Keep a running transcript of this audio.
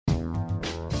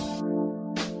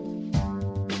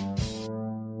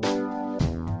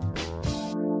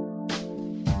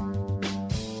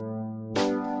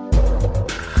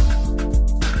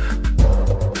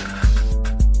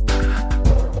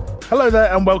Hello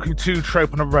there, and welcome to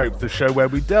Trope on a Rope, the show where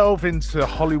we delve into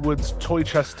Hollywood's toy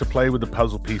chest to play with the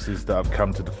puzzle pieces that have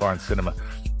come to define cinema.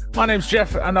 My name's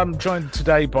Jeff, and I'm joined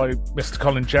today by Mr.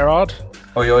 Colin Gerard.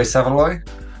 Oi, oi, Savoy.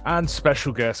 And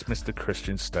special guest, Mr.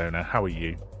 Christian Stoner. How are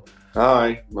you?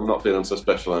 Hi, I'm not feeling so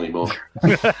special anymore.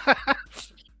 What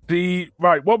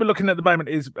we're looking at the moment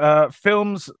is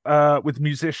films with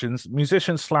musicians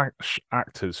 /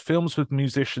 actors, films with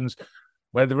musicians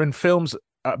where they're in films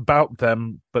about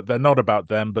them, but they're not about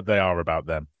them, but they are about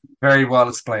them. Very well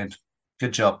explained.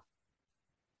 Good job.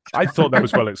 I thought that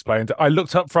was well explained. I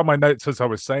looked up from my notes as I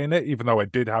was saying it, even though I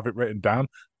did have it written down,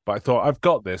 but I thought, I've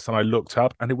got this, and I looked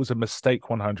up, and it was a mistake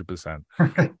 100%.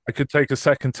 I could take a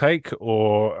second take,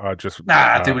 or just...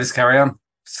 I think we just carry on.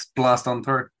 Just blast on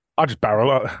through. I'll just barrel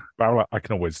up. I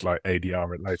can always,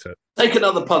 ADR it later. Take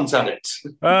another punt at it.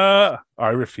 I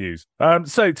refuse.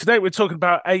 So today we're talking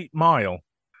about 8 Mile.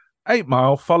 8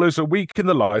 Mile follows a week in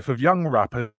the life of young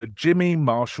rapper Jimmy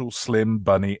Marshall Slim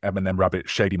Bunny Eminem Rabbit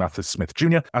Shady Mathers Smith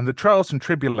Jr. and the trials and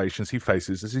tribulations he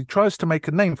faces as he tries to make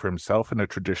a name for himself in a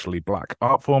traditionally black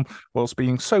art form whilst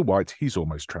being so white he's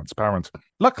almost transparent.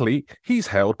 Luckily, he's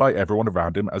hailed by everyone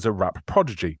around him as a rap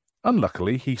prodigy.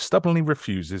 Unluckily, he stubbornly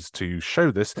refuses to show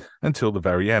this until the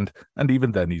very end, and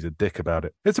even then he's a dick about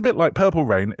it. It's a bit like Purple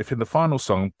Rain if in the final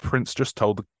song Prince just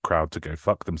told the crowd to go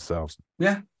fuck themselves.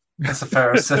 Yeah. That's a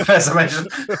fair summation.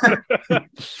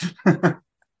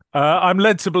 I'm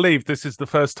led to believe this is the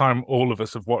first time all of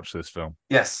us have watched this film.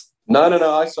 Yes. No.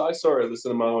 I saw it at the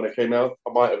cinema when it came out.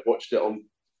 I might have watched it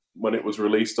when it was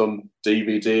released on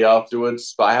DVD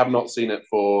afterwards, but I have not seen it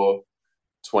for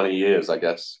 20 years, I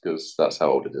guess, because that's how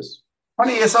old it is.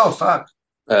 20 years old, fuck.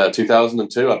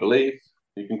 2002, I believe.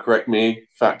 You can correct me,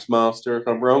 Fact Master, if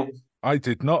I'm wrong. I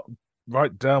did not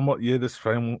write down what year this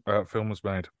film was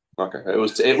made. Okay, it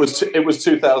was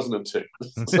 2002.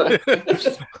 So. I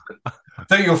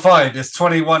think you'll find it's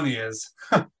 21 years.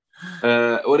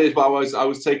 What is? But I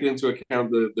was taking into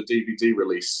account the DVD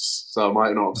release, so I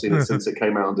might not have seen it since it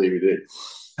came out on DVD.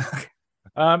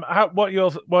 What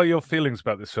are your feelings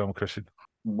about this film, Christian?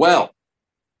 Well,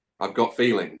 I've got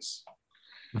feelings.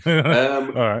 All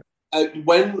right.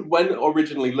 When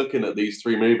originally looking at these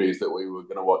 3 movies that we were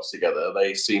going to watch together,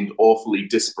 they seemed awfully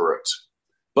disparate.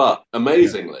 But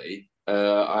amazingly,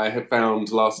 I had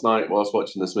found last night whilst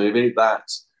watching this movie that,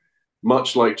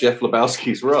 much like Jeff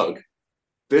Lebowski's Rug,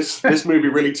 this movie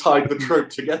really tied the trope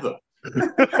together.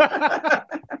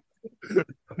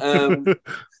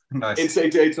 Nice.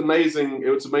 It's amazing. It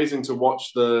was amazing to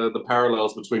watch the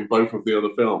parallels between both of the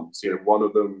other films. You know, one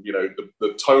of them, you know,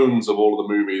 the tones of all of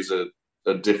the movies are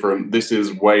different. This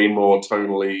is way more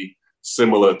tonally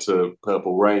similar to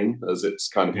Purple Rain, as it's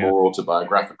kind of more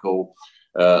autobiographical.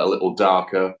 A little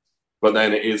darker, but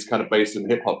then it is kind of based in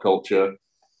hip hop culture.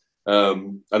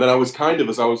 And then I was kind of,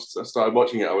 as I started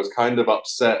watching it, I was kind of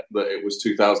upset that it was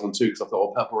 2002 because I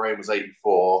thought, Purple Rain was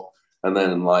 84, and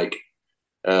then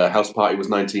House Party was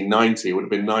 1990. It would have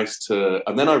been nice to.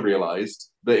 And then I realized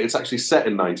that it's actually set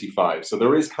in 95, so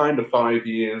there is kind of 5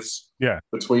 years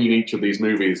between each of these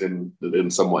movies in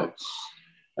some way.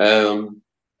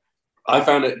 I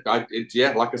found it.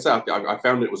 Like I said, I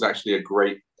found it was actually a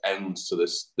great end to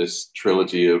this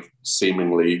trilogy of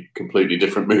seemingly completely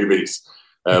different movies,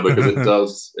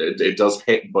 because it does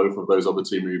hit both of those other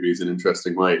 2 movies in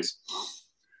interesting ways.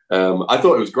 I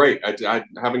thought it was great. I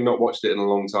having not watched it in a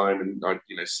long time, and I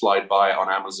slide by it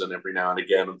on Amazon every now and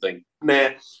again and think nah.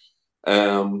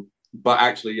 But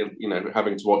actually,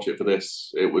 having to watch it for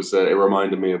this, it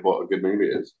reminded me of what a good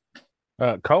movie is.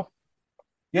 Cole?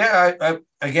 Yeah, I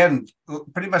again,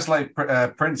 pretty much like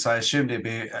Prince, I assumed it'd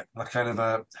be a kind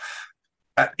of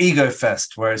a ego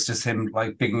fest where it's just him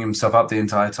bigging himself up the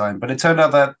entire time. But it turned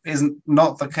out that isn't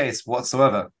not the case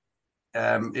whatsoever.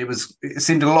 It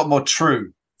seemed a lot more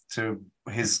true to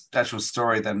his actual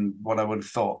story than what I would have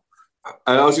thought.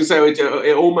 And I was going to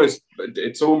say,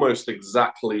 it's almost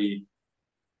exactly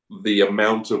the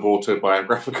amount of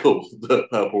autobiographical that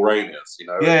Purple Rain is.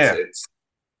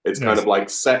 It's kind of like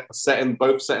set in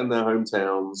their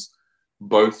hometowns,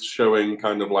 both showing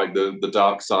kind of like the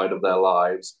dark side of their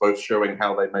lives, both showing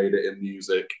how they made it in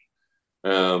music,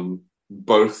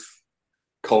 both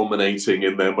culminating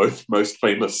in their most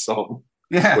famous song.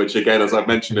 Yeah. Which again, as I've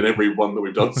mentioned in every one that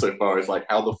we've done so far, is like,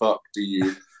 how the fuck do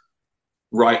you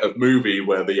write a movie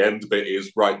where the end bit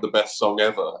is write the best song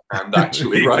ever and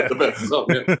actually write the best song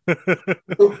ever?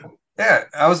 Yeah,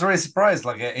 I was really surprised.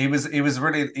 He was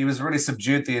really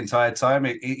subdued the entire time.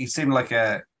 He seemed like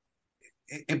it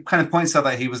kind of points out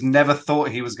that he was never thought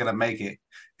he was going to make it.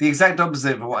 The exact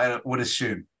opposite of what I would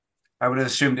assume. I would have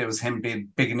assumed it was him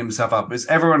bigging himself up. It was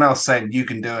everyone else saying, you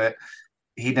can do it.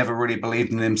 he never really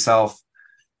believed in himself.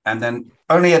 And then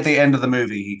only at the end of the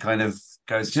movie, he kind of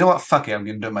goes, "Do you know what? Fuck it, I'm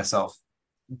going to do it myself."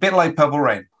 A bit like Purple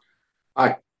Rain.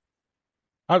 I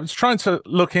was trying to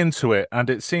look into it, and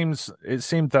it seemed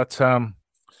that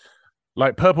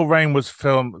like Purple Rain was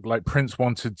filmed, like Prince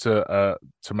wanted to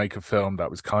make a film that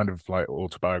was kind of like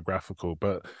autobiographical,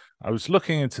 but I was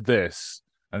looking into this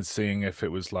and seeing if it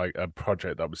was like a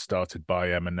project that was started by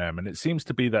Eminem, and it seems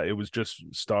to be that it was just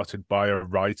started by a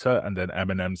writer, and then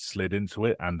Eminem slid into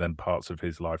it, and then parts of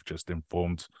his life just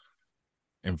informed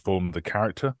the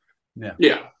character.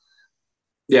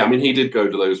 Yeah, I mean, he did go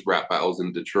to those rap battles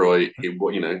in Detroit. He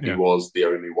was the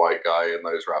only white guy in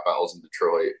those rap battles in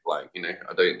Detroit. Like,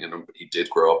 but he did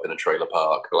grow up in a trailer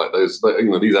park. Like those,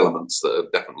 these elements that are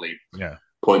definitely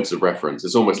points of reference.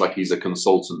 It's almost like he's a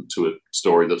consultant to a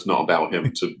story that's not about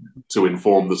him to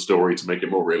inform the story to make it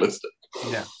more realistic.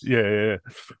 Yeah.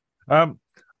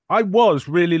 I was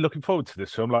really looking forward to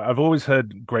this film. Like, I've always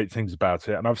heard great things about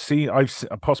it, and I've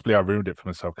possibly I ruined it for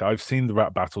myself. I've seen the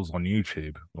rap battles on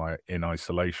YouTube, like in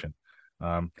isolation.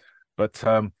 I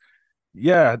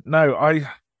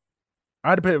had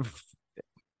a bit of.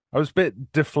 I was a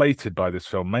bit deflated by this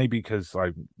film, maybe because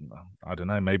I don't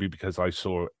know, maybe because I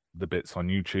saw the bits on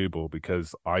YouTube, or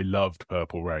because I loved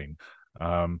Purple Rain.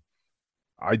 I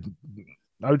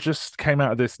just came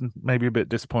out of this maybe a bit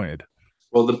disappointed.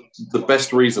 Well, the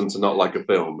best reason to not like a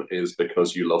film is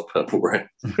because you love Purple Rain.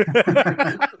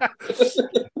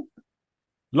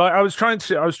 Like I was trying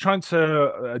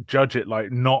to judge it,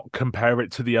 like not compare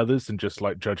it to the others and just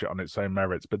like judge it on its own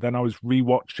merits. But then I was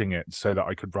rewatching it so that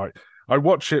I could write. I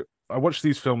watched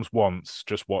these films once,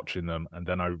 just watching them, and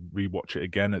then I rewatch it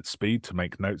again at speed to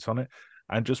make notes on it.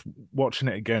 And just watching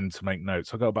it again to make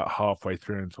notes, I got about halfway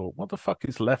through and thought, "What the fuck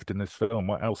is left in this film?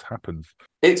 What else happens?"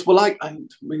 It's I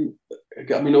mean,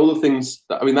 all the things.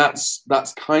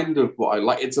 That's kind of what I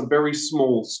like. It's a very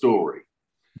small story,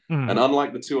 and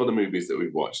unlike the two other movies that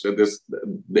we've watched,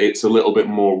 it's a little bit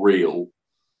more real.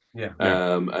 Yeah.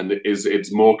 And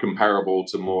it's more comparable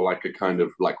to more like a kind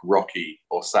of like Rocky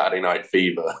or Saturday Night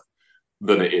Fever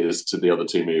than it is to the other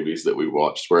two movies that we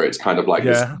watched, where it's kind of like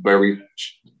this very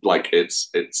like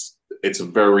it's a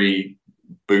very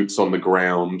boots on the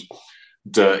ground,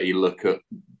 dirty look at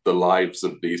the lives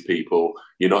of these people.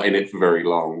 You're not in it for very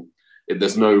long.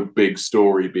 There's no big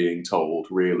story being told,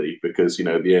 really, because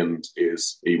the end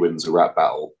is he wins a rap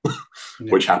battle,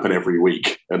 which happen every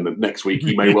week, and the next week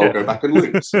he may well go back and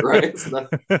lose, right?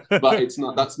 But it's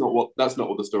not. That's not what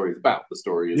the story is about. The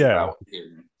story is about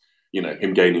him.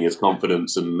 Him gaining his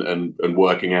confidence and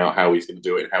working out how he's going to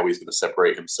do it and how he's going to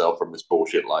separate himself from this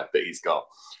bullshit life that he's got.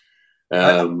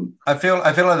 I feel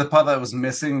like the part that was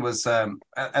missing was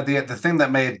at the thing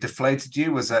that may have deflated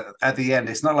you was at the end.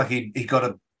 It's not like he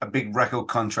got a big record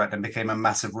contract and became a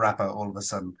massive rapper all of a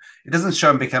sudden. It doesn't show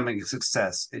him becoming a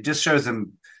success. It just shows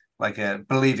him like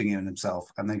believing in himself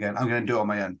and then going, "I'm going to do it on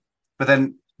my own." But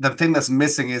then the thing that's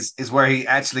missing is where he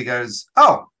actually goes,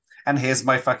 "Oh, and here's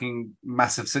my fucking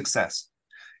massive success."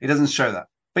 It doesn't show that,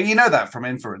 but you know that from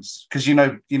inference because you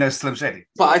know Slim Shady.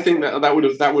 But I think that would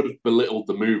have belittled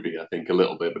the movie. I think a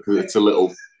little bit because it's a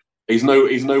little. He's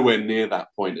nowhere near that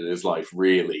point in his life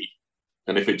really,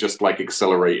 and if it just like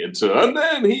accelerated to and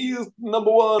then he is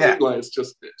number one, like it's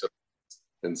just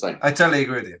insane. I totally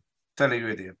agree with you.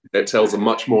 It tells a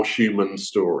much more human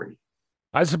story.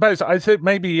 I think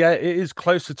maybe it is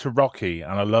closer to Rocky,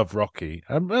 and I love Rocky.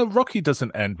 Rocky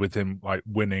doesn't end with him like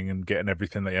winning and getting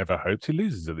everything they ever hoped. He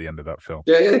loses at the end of that film.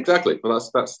 Yeah, exactly. Well,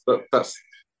 that's the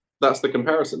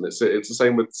comparison. It's the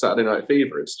same with Saturday Night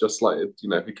Fever. It's just like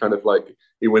he kind of like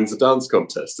he wins a dance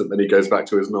contest and then he goes back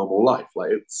to his normal life.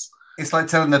 Like it's like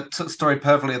telling the story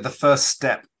perfectly at the first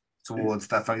step towards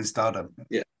that fucking stardom.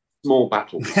 Yeah, small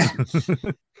battles.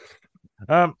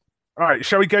 All right,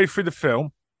 shall we go through the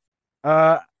film?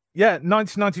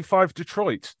 1995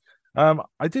 Detroit.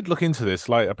 I did look into this.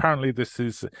 Like, apparently,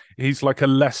 he's like a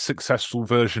less successful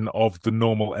version of the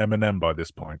normal Eminem by this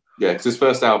point. Yeah, because his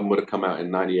first album would have come out in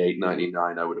 98,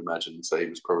 99, I would imagine. So he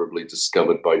was probably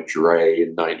discovered by Dre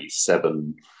in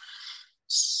 97,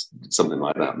 something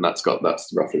like that. And that's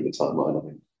roughly the timeline, I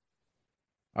think.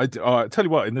 I tell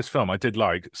you what, in this film, I did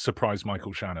like surprise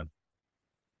Michael Shannon.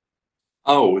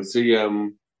 Oh, is he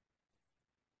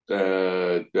Kim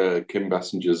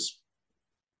Basinger's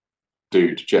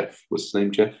dude, Jeff? What's his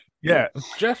name, Jeff? Yeah,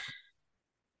 Jeff.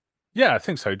 Yeah, I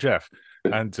think so, Jeff.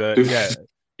 And you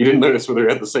didn't notice whether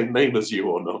he had the same name as you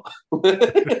or not.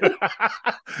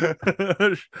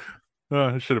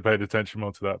 I should have paid attention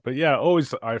more to that. But yeah,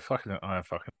 I fucking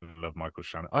love Michael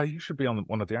Shannon. You should be on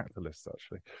one of the actor lists,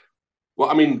 actually. Well,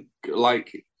 I mean,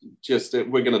 like, just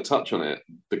we're going to touch on it.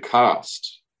 The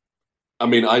cast. I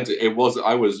mean, I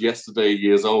was yesterday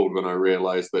years old when I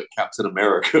realized that Captain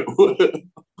America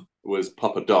was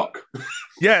Papa Doc.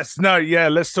 Yes, no, yeah.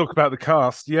 Let's talk about the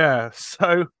cast. Yeah,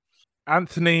 so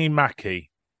Anthony Mackie.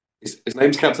 His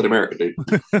name's Captain America, dude.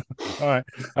 All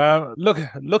right.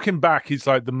 Looking back, he's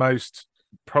like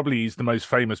he's the most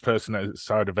famous person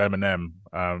outside of Eminem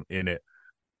in it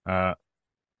at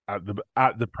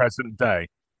the present day.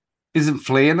 Isn't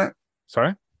Flea in it?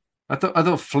 Sorry, I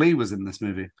thought Flea was in this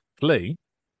movie. Flea,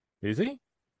 is he?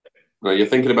 No, you're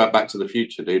thinking about Back to the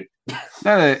Future, dude.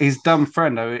 No, his dumb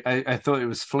friend. I thought it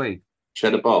was Flea.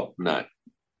 Cheddar Bob, no.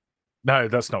 No,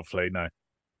 that's not Flea. No.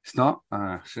 It's not.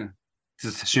 Sure.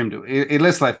 Just assumed it. It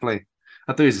looks like Flea.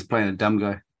 I thought he was just playing a dumb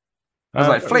guy. I was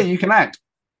like, Flea, you can act.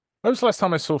 When was the last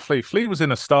time I saw Flea? Flea was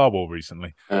in a Star Wars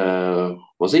recently.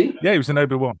 Was he? Yeah, he was in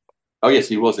Obi-Wan. Oh yes,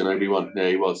 he was in Obi-Wan. Yeah,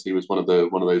 he was. He was one of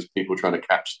those people trying to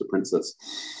catch the princess.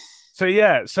 So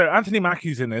Anthony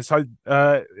Mackie's in this.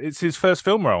 It's his first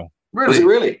film role. Really? Was it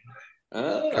really?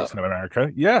 Captain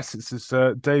America. Yes, it's his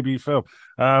debut film.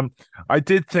 I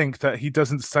did think that he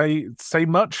doesn't say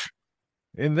much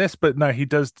in this, but no, he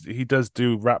does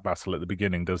do rap battle at the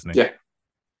beginning, doesn't he? Yeah.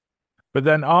 But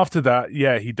then after that,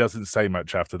 yeah, he doesn't say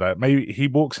much after that. Maybe he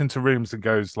walks into rooms and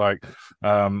goes like,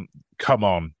 come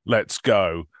on, let's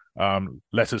go.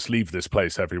 Let us leave this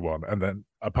place, everyone. And then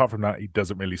apart from that, he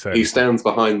doesn't really say anything. He stands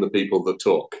behind the people that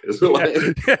talk.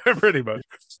 Yeah, pretty much.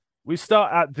 We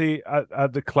start at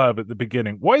the club at the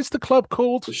beginning. What is the club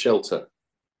called? The Shelter.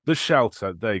 The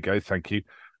Shelter. There you go. Thank you.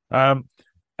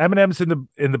 Eminem's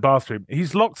in the bathroom.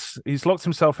 He's locked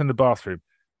himself in the bathroom.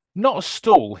 Not a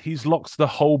stall. He's locked the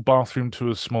whole bathroom to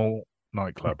a small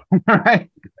nightclub. Right.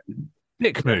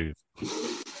 Dick move.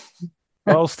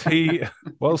 Whilst he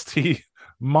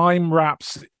mime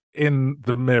raps in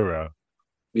the mirror.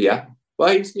 Yeah. Well,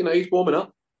 he's warming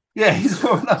up. Yeah, he's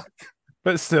warming up.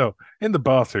 But still, in the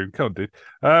bathroom, come on, dude.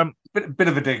 Bit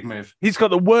of a dick move. He's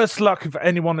got the worst luck of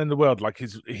anyone in the world. Like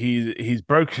he's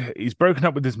broken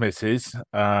up with his missus.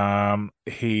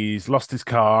 He's lost his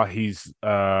car. He's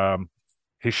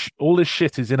all his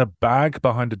shit is in a bag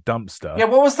behind a dumpster. Yeah,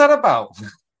 what was that about?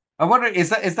 I wonder, is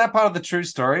that part of the true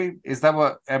story? Is that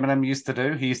what Eminem used to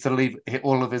do? He used to leave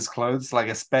all of his clothes, like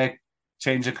a spare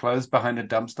change of clothes, behind a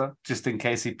dumpster, just in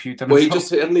case he puked on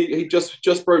himself. Well, he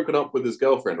just broken up with his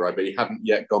girlfriend, right? But he hadn't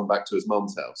yet gone back to his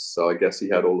mum's house, so I guess he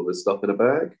had all of his stuff in a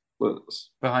bag.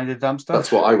 Behind a dumpster.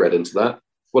 That's what I read into that.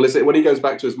 Well, is it when he goes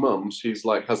back to his mum? She's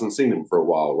like hasn't seen him for a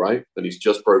while, right? And he's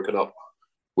just broken up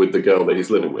with the girl that he's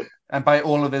living with. And by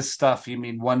all of his stuff, you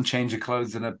mean one change of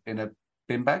clothes in a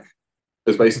bin bag?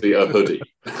 It's basically a hoodie.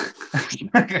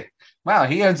 Okay. Wow,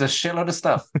 he owns a shitload of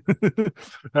stuff.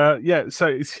 Yeah,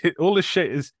 so all this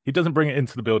shit is he doesn't bring it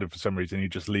into the building for some reason. He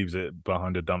just leaves it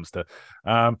behind a dumpster.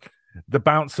 The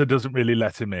bouncer doesn't really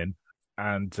let him in,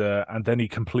 and then he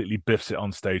completely biffs it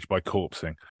on stage by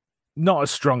corpsing. Not a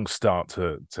strong start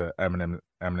to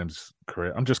Eminem's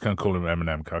career. I'm just going to call him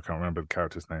Eminem because I can't remember the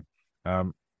character's name.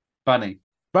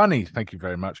 Bunny. Thank you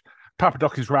very much. Papa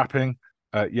Doc is rapping.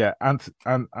 And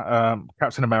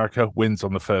Captain America wins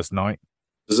on the first night.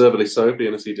 Deservedly so,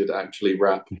 being as he did actually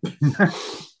rap.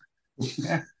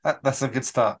 Yeah, that's a good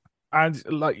start. And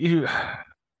like you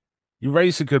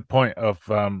raised a good point of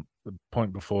the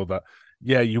point before that.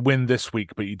 Yeah, you win this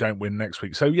week, but you don't win next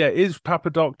week. So yeah, is Papa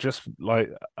Doc just like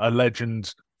a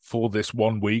legend for this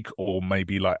 1 week, or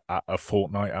maybe like a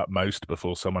fortnight at most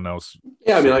before someone else?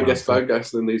 Yeah, I mean, I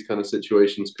guess in these kind of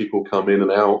situations, people come in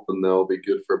and out, and they'll be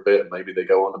good for a bit. Maybe they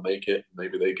go on to make it.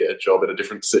 Maybe they get a job in a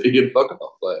different city and fuck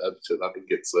off. Like, I think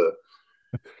it's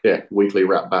weekly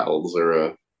rap battles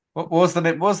or. What was the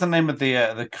name? What was the name of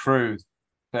the crew?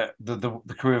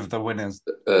 The crew of the winners.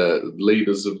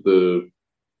 Leaders of the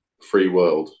free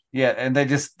world. Yeah, and they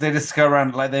just go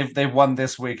around like they've won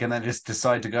this week, and then just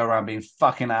decide to go around being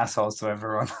fucking assholes to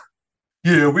everyone.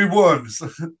 Yeah, we won.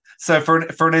 So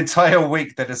for an entire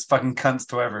week, they're just fucking cunts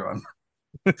to everyone.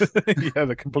 Yeah,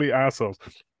 they're complete assholes.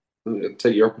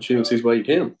 Take your opportunities where you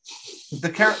can.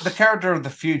 The character of the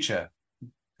future,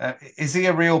 is he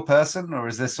a real person, or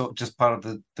is this sort of just part of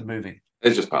the movie?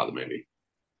 It's just part of the movie.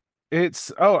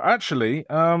 It's actually,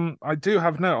 I do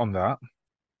have a note on that.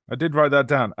 I did write that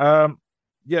down.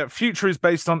 Yeah, Future is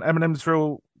based on Eminem's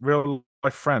real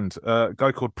life friend, a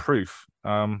guy called Proof.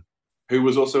 Who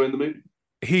was also in the movie?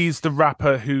 He's the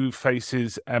rapper who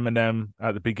faces Eminem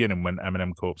at the beginning when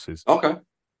Eminem corpses. Okay.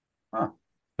 Huh.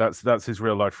 That's his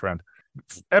real life friend.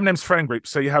 Eminem's friend group.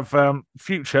 So you have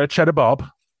Future, Cheddar Bob,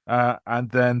 and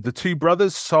then the two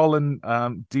brothers, Sol and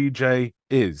DJ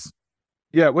Is.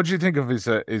 Yeah, what do you think of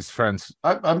his friends?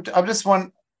 I'm just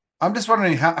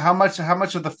wondering how much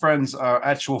of the friends are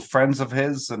actual friends of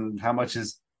his, and how much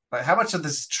is like how much of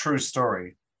this is true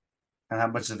story, and how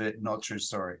much of it not true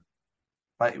story.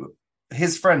 Like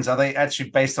his friends, are they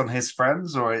actually based on his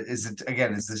friends, or is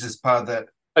this just part of the?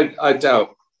 I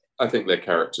doubt. I think they're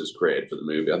characters created for the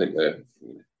movie. I think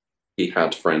he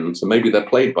had friends, and maybe they're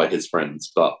played by his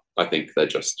friends, but I think they're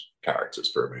just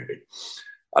characters for a movie.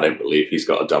 I don't believe he's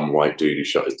got a dumb white dude who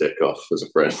shot his dick off as a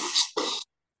friend.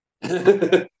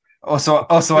 Also,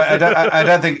 I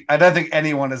don't think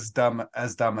anyone as dumb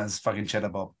as fucking Cheddar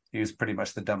Bob. He was pretty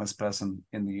much the dumbest person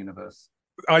in the universe.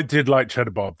 I did like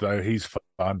Cheddar Bob though. He's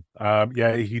fun.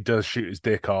 Yeah, he does shoot his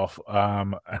dick off. I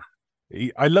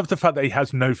love the fact that he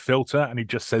has no filter and he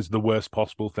just says the worst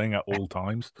possible thing at all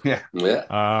times. Yeah.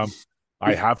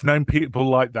 I have known people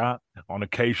like that. On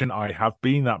occasion, I have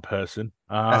been that person.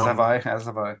 As have I.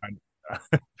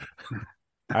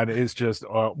 And it's just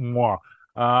moi.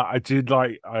 I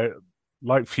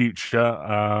like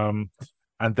Future.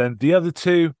 And then the other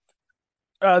two,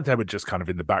 they were just kind of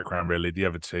in the background, really. The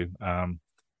other two. And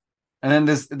then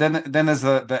there's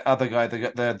the other guy,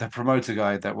 the promoter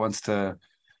guy that wants to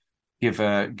give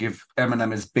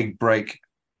Eminem his big break.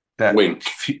 That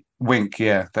Wink,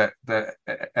 yeah.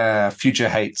 That Future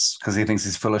hates because he thinks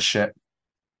he's full of shit.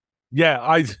 Yeah,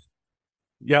 I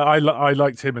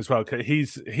liked him as well. He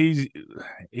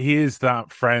is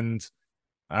that friend,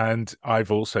 and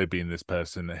I've also been this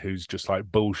person who's just like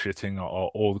bullshitting or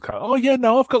all the. Oh yeah,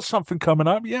 no, I've got something coming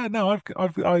up. Yeah, no,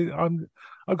 I've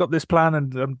got this plan,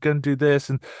 and I'm going to do this,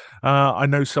 and I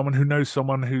know someone who knows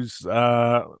someone who's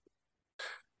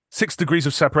 6 degrees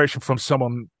of separation from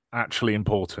someone actually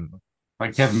important,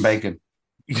 like Kevin Bacon.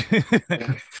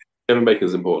 Kevin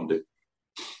Bacon's important, dude.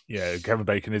 Yeah, Kevin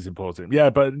Bacon is important. Yeah,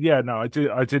 but yeah, no, I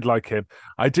did like him.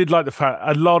 I did like the fact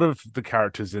a lot of the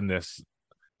characters in this,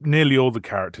 nearly all the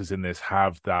characters in this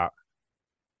have that,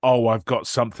 oh, I've got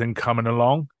something coming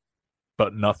along,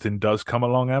 but nothing does come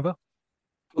along ever.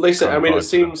 Well, they say, I mean,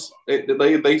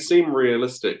 they seem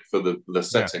realistic for the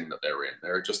setting that they're in.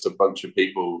 They're just a bunch of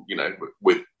people,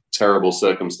 with terrible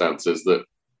circumstances that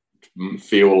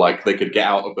feel like they could get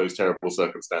out of those terrible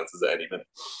circumstances at any minute.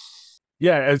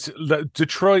 Yeah, it's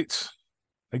Detroit.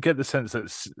 I get the sense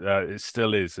that it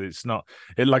still is. It's not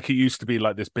like it used to be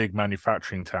like this big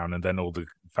manufacturing town, and then all the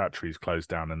factories closed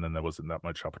down, and then there wasn't that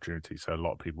much opportunity. So a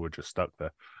lot of people were just stuck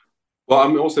there. Well, I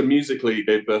mean, also musically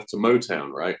gave birth to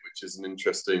Motown, right? Which is an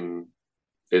interesting.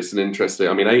 It's an interesting.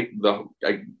 I mean,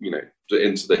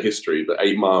 into the history, the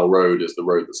 8 Mile Road is the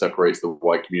road that separates the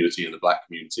white community and the black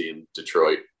community in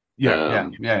Detroit. Yeah.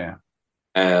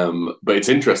 But it's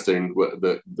interesting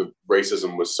that the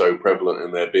racism was so prevalent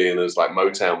in there, being as like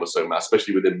Motown was so mass,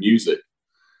 especially within music.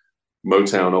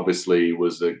 Motown obviously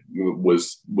was a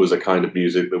kind of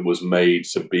music that was made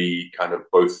to be kind of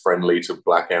both friendly to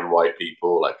black and white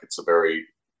people. Like it's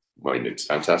it's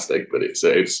fantastic, but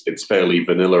it's fairly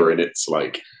vanilla in its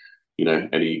like,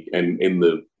 any and in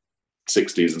the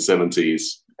 60s and 70s,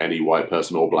 any white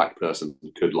person or black person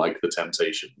could like the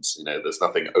Temptations. There's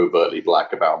nothing overtly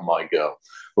black about My Girl.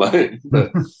 But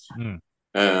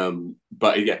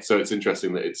yeah, so it's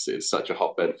interesting that it's such a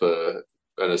hotbed for,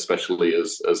 and especially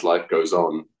as life goes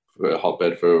on, for a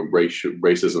hotbed for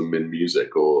racism in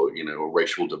music, or a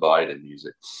racial divide in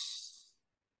music.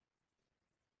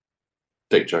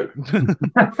 Dick joke.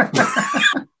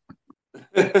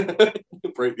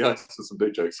 Break the ice with some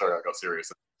dick jokes. Sorry, I got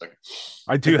serious.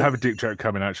 I do have a dick joke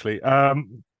coming, actually.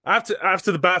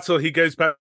 After the battle, he goes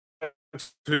back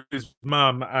to his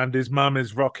mum, and his mum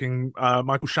is rocking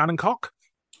Michael Shannon-Cock.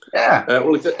 Yeah.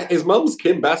 Well, his mum's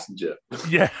Kim Basinger.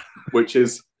 Yeah. Which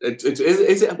is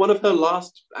it one of her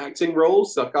last acting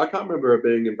roles? I can't remember her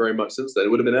being in very much since then. It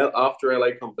would have been after LA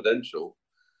Confidential.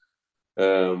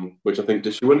 Which I think,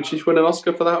 did she win an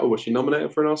Oscar for that, or was she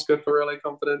nominated for an Oscar for LA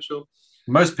Confidential?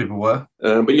 Most people were.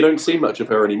 But you don't see much of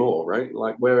her anymore, right?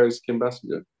 Like, where is Kim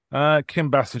Basinger?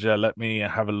 Kim Basinger, let me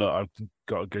have a look. I've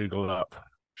got to Google up.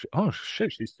 Oh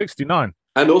shit, she's 69.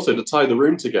 And also, to tie the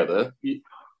room together,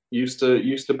 used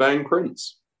to bang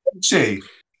Prince. She?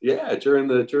 Yeah, during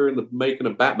the making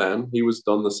of Batman, he was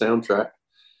on the soundtrack,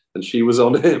 and she was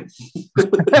on him.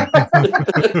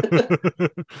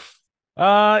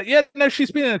 Yeah, no,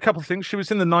 she's been in a couple of things. She was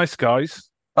in The Nice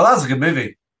Guys. Oh, that was a good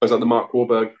movie. Was that the Mark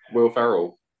Wahlberg, Will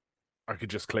Ferrell? I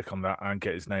could just click on that and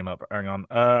get his name up. Hang on.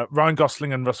 Ryan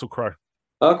Gosling and Russell Crowe.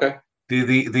 Okay.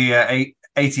 The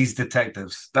 80s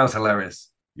detectives. That was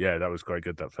hilarious. Yeah, that was quite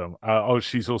good, that film.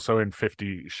 She's also in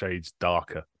 50 Shades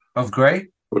Darker. Of Grey?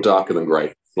 Or darker than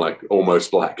grey, like almost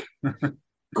black.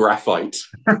 Graphite.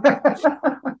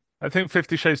 I think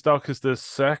 50 Shades Dark is the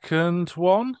second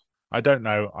one. I don't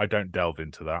know. I don't delve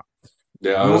into that.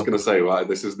 Yeah, I was going to say, right,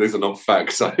 these are not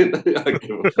facts. I give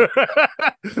a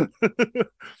fuck.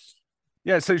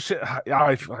 Yeah, so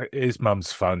his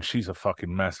mum's fun. She's a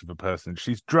fucking mess of a person.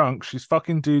 She's drunk. She's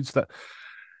fucking dudes that.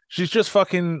 She's just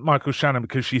fucking Michael Shannon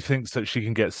because she thinks that she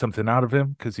can get something out of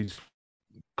him because he's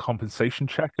compensation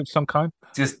check of some kind.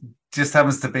 Just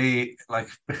happens to be like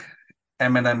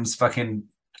Eminem's fucking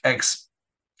ex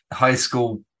high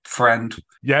school friend.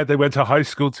 Yeah, they went to high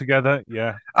school together.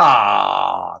 Yeah.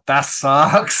 Ah, that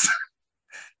sucks.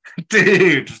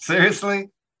 Dude,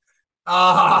 seriously?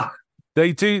 Ah.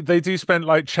 They do spend,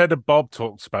 like, Cheddar Bob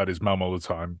talks about his mum all the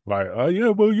time. Like, oh yeah,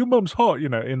 well, your mum's hot,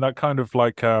 in that kind of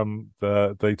like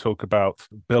they talk about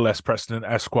Bill S. Preston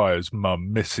Esquire's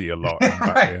mum, Missy, a lot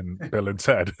in Bill and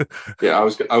Ted. Yeah, I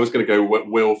was going to go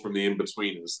Will from the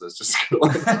In-Betweeners. There's just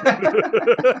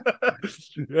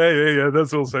yeah,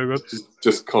 that's also good.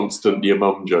 Just constant your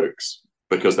mum jokes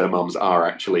because their mums are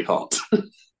actually hot.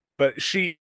 But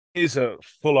she is a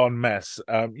full-on mess.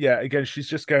 Yeah, again, she's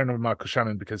just going with Michael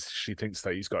Shannon because she thinks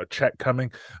that he's got a check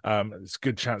coming. It's a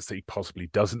good chance that he possibly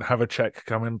doesn't have a check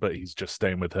coming, but he's just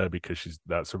staying with her because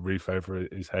that's a roof over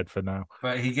his head for now.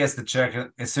 But he gets the check.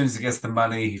 As soon as he gets the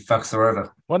money, he fucks her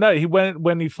over. Well, no,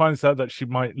 when he finds out that she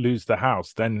might lose the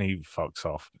house, then he fucks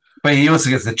off. But he also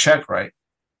gets the check, right?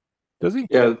 Does he?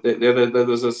 Yeah,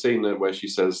 there's a scene there where she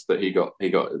says that he got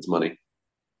his money.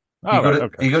 Oh,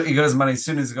 he got his money. As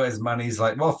soon as he got his money, he's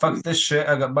like, well, fuck this shit.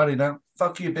 I got money now.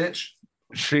 Fuck you, bitch.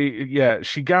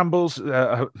 She gambles.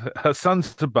 Her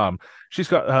son's a bum. She's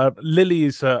got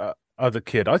Lily's other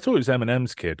kid. I thought it was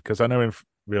Eminem's kid because I know in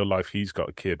real life he's got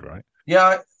a kid, right?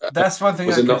 Yeah, that's one thing.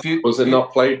 Was it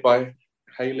not played by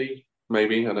Haley?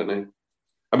 Maybe, I don't know.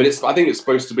 I mean, I think it's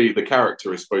supposed to be, the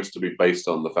character is supposed to be based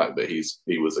on the fact that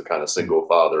he was a kind of single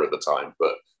father at the time,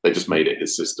 but they just made it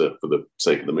his sister for the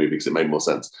sake of the movie because it made more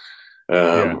sense.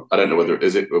 I don't know whether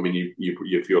is it. I mean,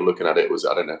 if you're looking at it,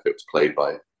 I don't know if it was played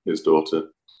by his daughter.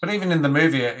 But even in the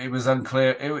movie, it was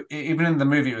unclear. Even in the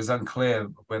movie, it was unclear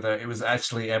whether it was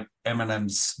actually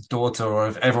Eminem's daughter or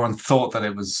if everyone thought that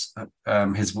it was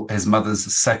his mother's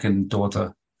second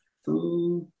daughter.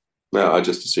 No, I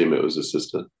just assume it was his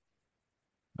sister.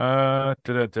 No,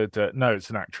 it's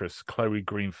an actress, Chloe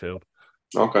Greenfield.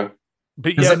 Okay.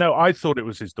 But yeah, no, I thought it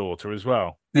was his daughter as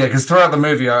well. Yeah, because throughout the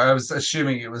movie, I was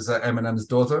assuming it was Eminem's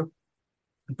daughter,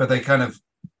 but they kind of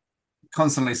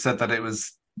constantly said that it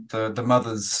was the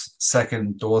mother's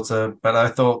second daughter. But I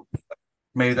thought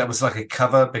maybe that was like a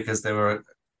cover because they were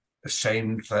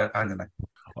ashamed that, I don't know.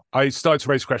 I started to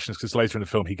raise questions because later in the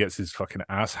film he gets his fucking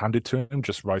ass handed to him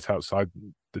just right outside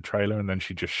the trailer, and then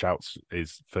she just shouts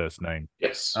his first name.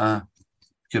 Yes.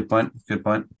 Good point.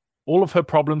 All of her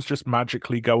problems just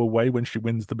magically go away when she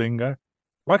wins the bingo.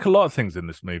 Like a lot of things in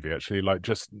this movie, actually, like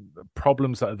just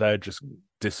problems that are there just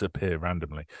disappear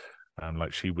randomly.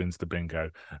 Like she wins the bingo,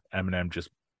 Eminem just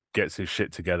gets his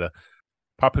shit together.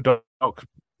 Papa Doc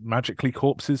magically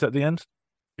corpses at the end.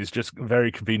 It's just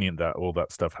very convenient that all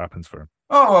that stuff happens for him.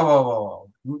 Oh,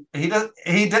 whoa.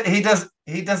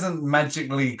 He doesn't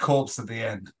magically corpse at the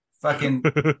end. Fucking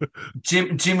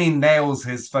Jimmy nails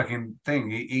his fucking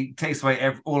thing. He takes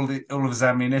away all of his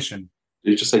ammunition.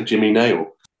 Did you just say Jimmy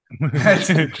Nail?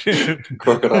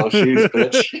 Crocodile shoes,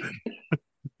 bitch.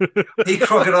 He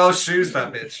crocodile shoes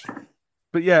that bitch.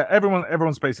 But yeah,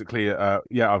 everyone's basically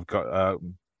I've got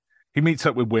he meets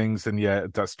up with Wings, and yeah,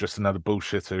 that's just another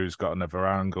bullshitter who's got another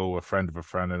angle, a friend of a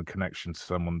friend, and a connection to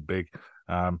someone big.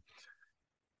 And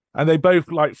they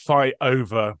both like fight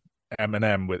over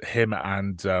Eminem with him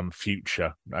and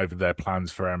Future over their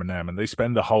plans for Eminem, and they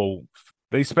spend,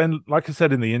 like I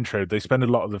said in the intro, they spend a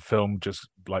lot of the film just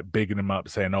like bigging him up,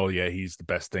 saying, "Oh yeah, he's the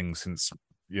best thing since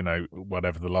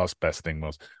whatever the last best thing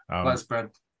was." Sliced bread,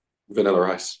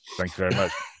 vanilla ice. Thank you very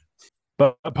much.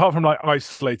 But apart from like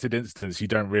isolated incidents, you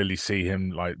don't really see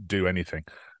him like do anything.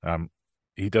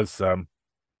 He does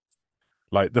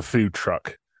like the food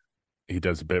truck. He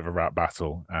does a bit of a rap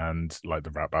battle, and like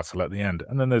the rap battle at the end,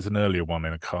 and then there's an earlier one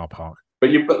in a car park. But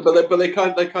they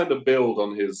kind of build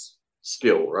on his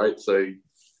skill, right? So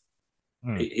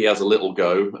he has a little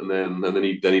go, and then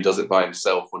he does it by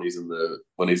himself when he's in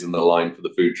the line for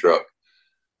the food truck,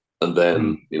 and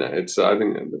then it's I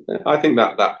think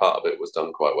that part of it was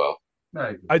done quite well.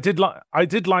 No, I did like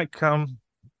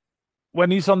when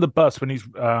he's on the bus, when he's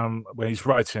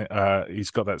writing,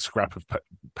 he's got that scrap of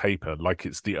paper, like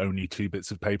it's the only 2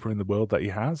 bits of paper in the world that he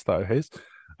has that are his,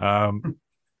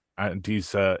 and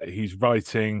he's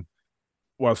writing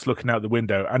whilst looking out the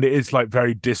window, and it is like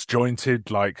very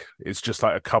disjointed. Like it's just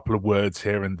like a couple of words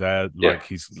here and there. Like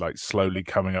he's like slowly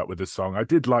coming up with a song. I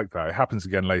did like that. It happens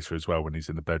again later as well when he's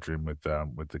in the bedroom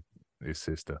with his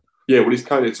sister. Yeah, well,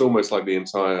 it's almost like the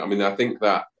entire. I mean, I think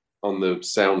that on the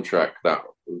soundtrack, that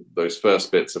those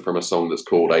first bits are from a song that's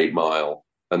called 8 Mile,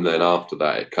 and then after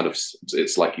that,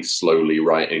 it's like he's slowly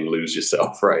writing "Lose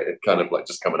Yourself," right? It kind of like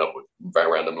just coming up with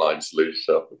very random lines to lose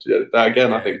yourself. That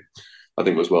again, I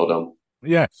think was well done.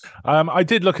 Yeah, I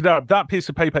did look it up. That piece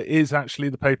of paper is actually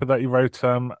the paper that he wrote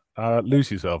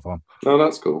 "Lose Yourself" on. Oh,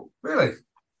 that's cool. Really?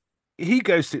 He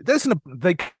goes to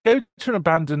they go to an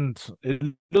abandoned.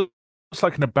 It looks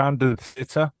like an abandoned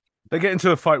theater. They get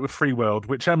into a fight with Free World,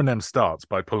 which Eminem starts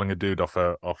by pulling a dude off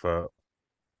the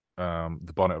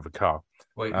bonnet of a car.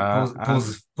 Wait,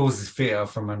 pulls his feet out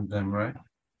from under them, right?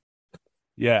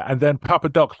 Yeah, and then Papa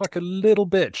Doc, like a little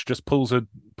bitch, just pulls a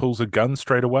gun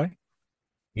straight away.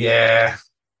 Yeah,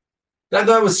 that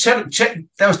was Cheddar.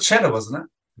 That was Cheddar, wasn't it?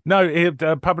 No,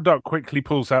 Papa Doc quickly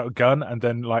pulls out a gun, and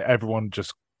then like everyone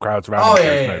just crowds around. Oh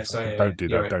Don't do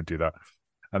that! Don't do that!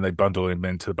 And they bundle him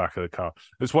into the back of the car.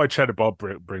 That's why Cheddar Bob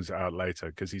brings it out later,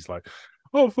 because he's like,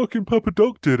 "Oh, fucking Papa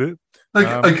Doc did it."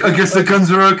 I guess the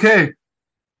guns are okay.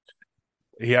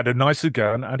 He had a nicer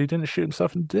gun, and he didn't shoot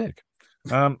himself in the dick.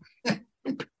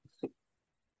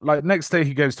 Like next day,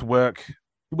 he goes to work.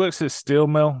 He works at a steel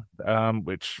mill,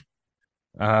 which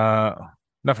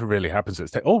nothing really happens at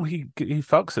steel. Oh, he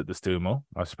fucks at the steel mill,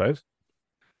 I suppose.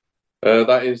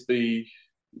 That is the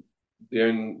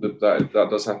only that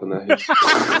does happen there. Yes.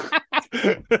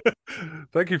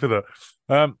 Thank you for that.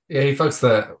 Yeah, he fucks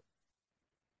the.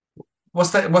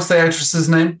 What's the actress's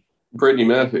name? Brittany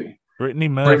Murphy. Brittany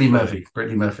Murphy.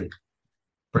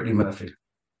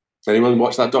 Anyone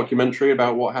watch that documentary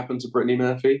about what happened to Brittany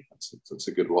Murphy? That's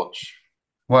a good watch.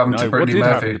 What happened to Brittany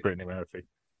Murphy? Brittany Murphy?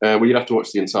 Well, you'd have to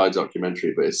watch the entire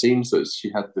documentary, but it seems that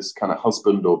she had this kind of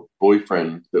husband or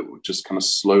boyfriend that just kind of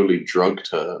slowly drugged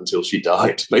her until she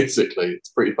died, basically. It's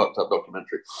a pretty fucked up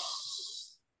documentary.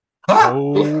 Huh?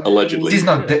 Allegedly. She's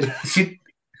not dead.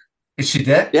 Is she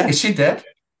dead? Yeah. Is she dead?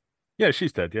 Yeah,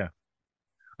 she's dead, yeah.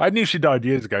 I knew she died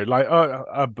years ago. Like,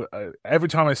 every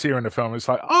time I see her in a film, it's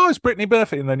like, oh, it's Brittany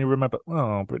Murphy. And then you remember,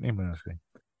 oh, Brittany Murphy.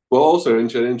 Well, also an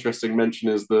interesting mention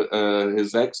is that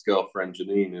his ex-girlfriend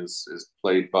Janine is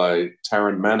played by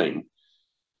Taryn Manning,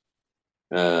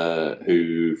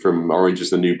 who from Orange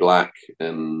Is the New Black,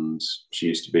 and she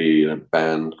used to be in a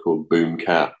band called Boom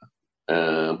Cat.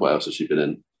 What else has she been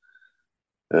in?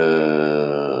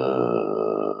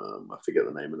 I forget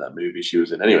the name of that movie she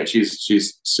was in. Anyway, she's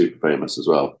super famous as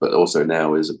well, but also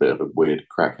now is a bit of a weird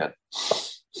crackhead,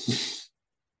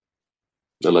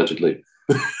 allegedly.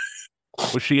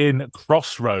 Was she in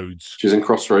Crossroads? She's in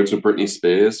Crossroads with Britney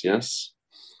Spears. Yes.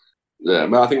 Yeah,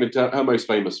 I think her most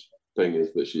famous thing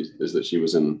is that she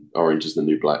was in Orange Is the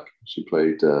New Black. She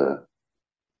played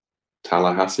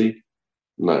Tallahassee.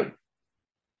 No.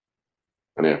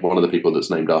 And yeah, one of the people that's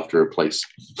named after a place.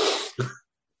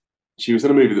 She was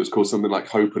in a movie that was called something like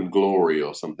Hope and Glory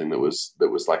or something that was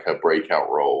like her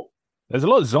breakout role. There's a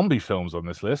lot of zombie films on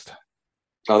this list.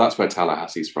 Oh, that's where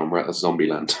Tallahassee's from, right? That's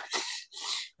Zombieland.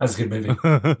 That's a good movie.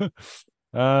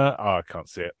 I can't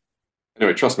see it.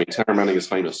 Anyway, trust me, Taryn Manning is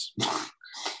famous.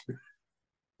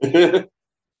 I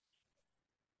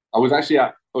was actually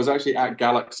at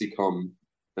GalaxyCon,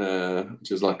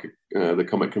 which is like the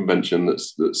comic convention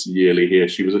that's yearly here.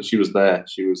 She was there.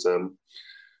 She was.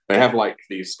 They have like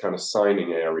these kind of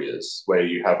signing areas where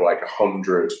you have like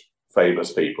 100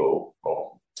 famous people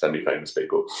or semi-famous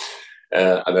people.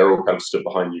 And they're all kind of stood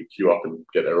behind you, queue up and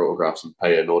get their autographs and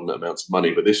pay inordinate amounts of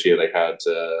money. But this year they had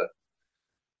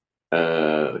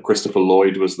Christopher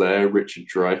Lloyd was there, Richard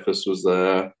Dreyfuss was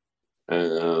there,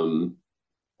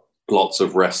 lots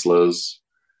of wrestlers.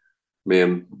 Me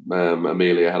and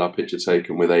Amelia had our picture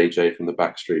taken with AJ from the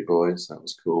Backstreet Boys. That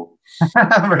was cool.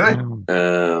 Really?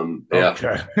 Yeah.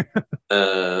 Okay.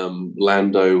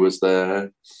 Lando was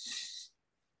there.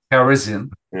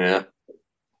 Calrissian. Yeah.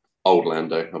 Old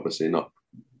Lando, obviously, not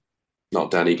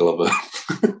Danny Glover.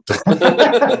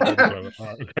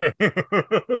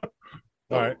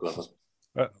 All right.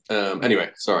 Anyway,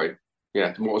 sorry.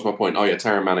 Yeah, what was my point? Oh yeah,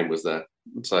 Taryn Manning was there,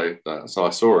 so I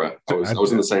saw her. I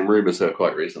was in the same room as her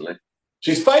quite recently.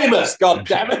 She's famous. God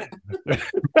damn it!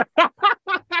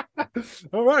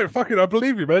 All right, fucking, I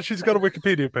believe you, man. She's got a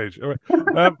Wikipedia page. All right.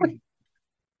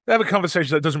 They have a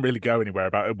conversation that doesn't really go anywhere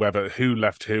about whether who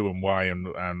left who and why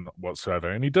and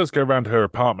whatsoever. And he does go around to her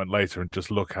apartment later and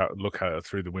just look at her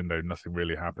through the window. Nothing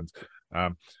really happens.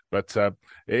 But it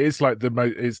is like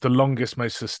it's the longest,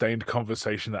 most sustained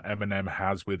conversation that Eminem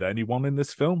has with anyone in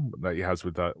this film, that he has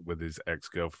with his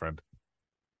ex-girlfriend,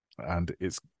 and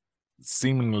it's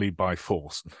seemingly by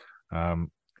force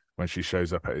when she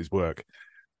shows up at his work,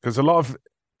 because a lot of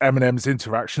Eminem's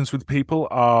interactions with people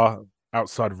are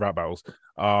outside of rap battles.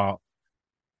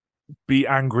 Be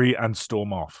angry and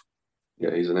storm off.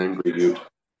 Yeah, he's an angry dude.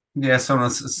 Yeah,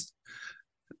 someone says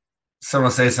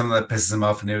something that pisses him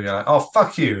off, and he'll go like, "Oh,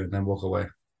 fuck you," and then walk away.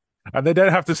 And they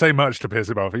don't have to say much to piss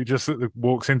him off. He just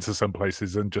walks into some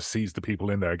places and just sees the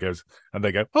people in there, and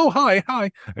they go, "Oh, hi,"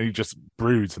 and he just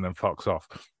broods and then fucks off.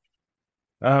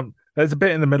 There's a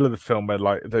bit in the middle of the film where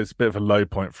like there's a bit of a low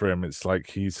point for him. It's like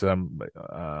he's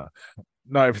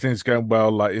not everything's going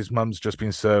well. Like his mum's just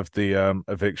been served the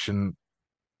eviction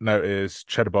notice.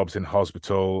 Cheddar Bob's in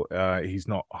hospital. He's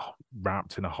not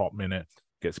wrapped in a hot minute.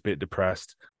 Gets a bit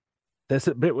depressed. There's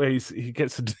a bit where he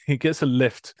gets a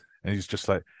lift, and he's just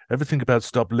like, everything about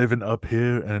stop living up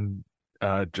here and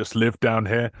just live down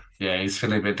here. Yeah, he's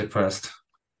feeling a bit depressed.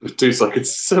 Dude's like,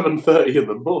 it's 7:30 in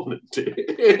the morning,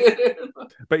 dude.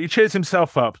 But he cheers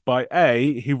himself up by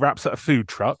he raps at a food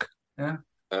truck. Yeah.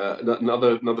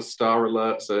 Another star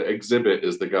alert. So Exhibit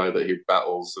is the guy that he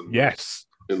battles. Yes.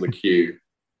 In the queue.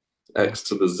 X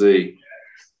to the Z.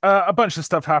 A bunch of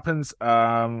stuff happens.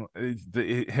 Him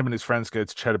and his friends go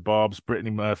to Cheddar Bob's.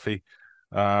 Brittany Murphy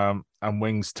and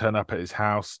Wings turn up at his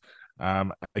house.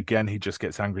 Again, he just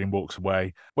gets angry and walks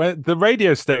away. When the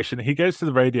radio station, he goes to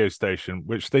the radio station,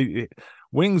 which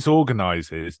Wings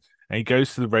organizes, and he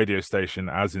goes to the radio station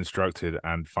as instructed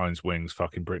and finds Wings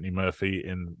fucking Brittany Murphy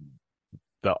in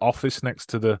the office next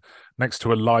to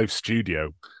a live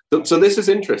studio. So this is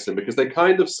interesting because they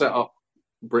kind of set up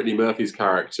Brittany Murphy's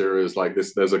character as like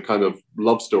this. There's a kind of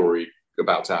love story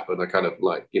about to happen. A kind of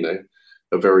like,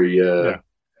 a very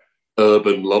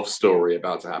urban love story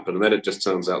about to happen, and then it just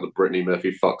turns out that Brittany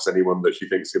Murphy fucks anyone that she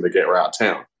thinks is going to get her out of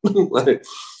town.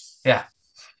 Yeah,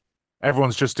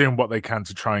 everyone's just doing what they can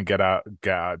to try and get out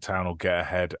of town or get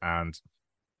ahead. And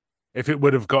if it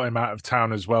would have got him out of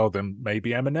town as well, then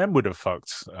maybe Eminem would have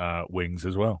fucked Wings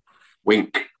as well.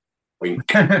 Wink,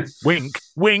 wink, wink,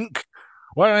 wink.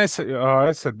 Why did I say? Oh,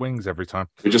 I said Wings every time.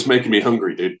 You're just making me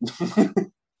hungry, dude.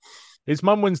 His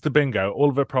mum wins the bingo. All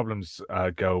of her problems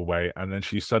go away, and then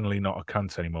she's suddenly not a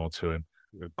cunt anymore to him.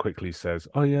 Quickly says,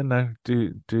 "Oh yeah, no,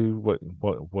 do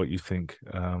what you think.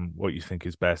 What you think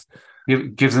is best."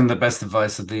 Gives him the best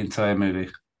advice of the entire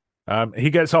movie.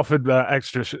 He gets offered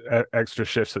extra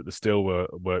shifts at the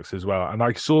Steelworks as well, and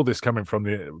I saw this coming from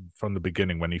the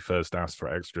beginning when he first asked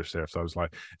for extra shifts. I was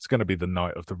like, "It's going to be the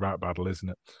night of the rap battle, isn't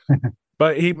it?"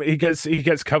 But he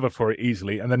gets cover for it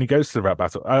easily, and then he goes to the rap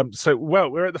battle. So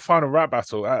we're at the final rap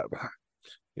battle.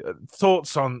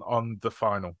 Thoughts on the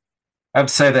final?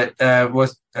 I'd say that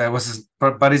was his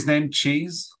buddy's name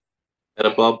Cheese?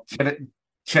 Cheddar Bob.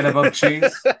 Cheddar Bob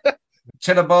Cheese.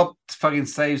 Cheddar Bob fucking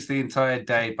saves the entire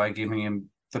day by giving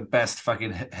him the best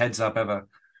fucking heads up ever.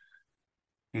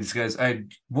 He just goes, "Hey,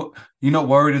 what? You're not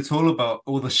worried at all about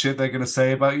all the shit they're going to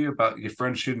say about you, about your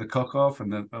friend shooting the cock off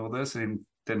and then all this?" And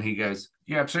then he goes,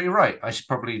 "You're absolutely right. I should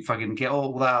probably fucking get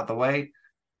all that out of the way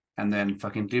and then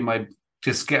fucking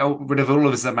just get rid of all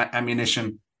of his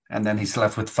ammunition." And then he's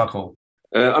left with fuck all.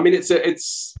 I mean,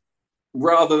 it's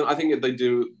rather, I think they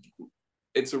do.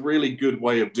 It's a really good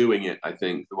way of doing it. I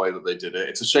think the way that they did it.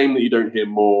 It's a shame that you don't hear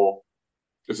more.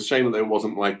 It's a shame that there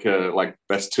wasn't like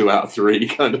best 2 out of 3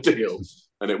 kind of deal,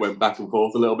 and it went back and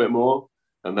forth a little bit more.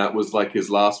 And that was like his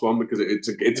last one because it's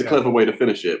a clever way to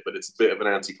finish it, but it's a bit of an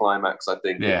anticlimax, I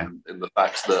think, in the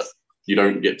fact that you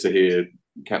don't get to hear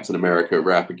Captain America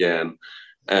rap again,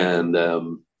 and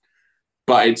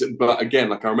but again,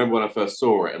 like I remember when I first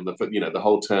saw it, and the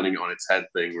whole turning it on its head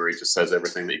thing, where he just says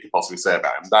everything that you could possibly say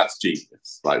about him. That's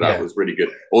genius. Like that was really good.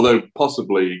 Although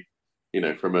possibly,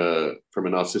 from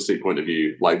an artistic point of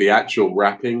view, like the actual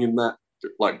rapping in that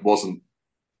like wasn't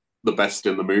the best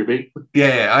in the movie.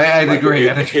 I'd agree.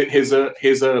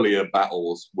 His earlier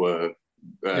battles were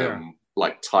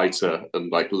like tighter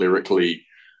and like lyrically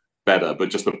better, but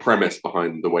just the premise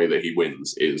behind the way that he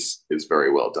wins is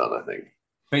very well done, I think.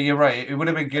 But you're right. It would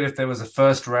have been good if there was a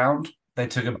first round. They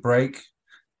took a break,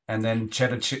 and then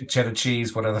Cheddar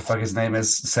Cheese, whatever the fuck his name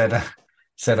is, said,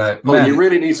 "Well, you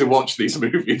really need to watch these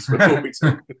movies before we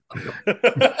talk."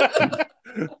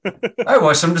 I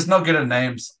watched them, just not good at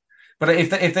names. But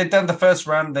if they'd done the first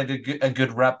round, they did a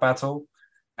good rap battle,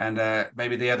 and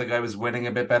maybe the other guy was winning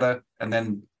a bit better, and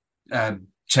then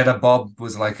Cheddar Bob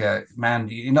was like a man.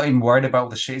 You're not even worried about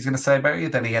what the shit he's going to say about you.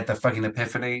 Then he had the fucking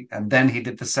epiphany, and then he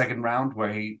did the second round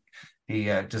where he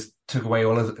just took away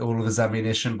all of his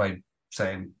ammunition by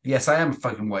saying, "Yes, I am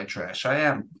fucking white trash. I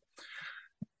am."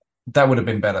 That would have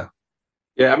been better.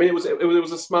 Yeah, I mean, it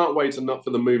was a smart way to not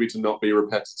for the movie to not be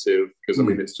repetitive because I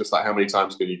mean, it's just like how many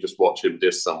times can you just watch him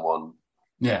diss someone?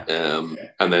 Yeah.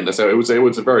 And then so it was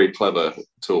a very clever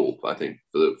tool, I think,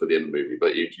 for the end of the movie.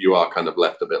 But you are kind of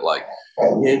left a bit like,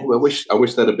 yeah, well, I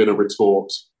wish there'd have been a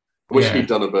retort. I wish he'd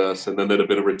done a verse and then there'd have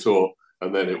been a retort,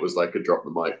 and then it was like a drop the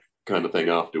mic kind of thing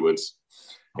afterwards.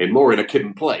 In a Kid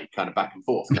and Play kind of back and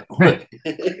forth.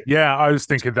 Yeah, I was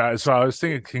thinking that as well. I was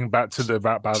thinking back to the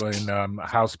rap battle in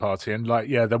House Party, and like,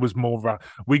 yeah, there was more rap.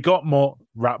 We got more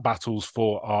rap battles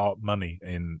for our money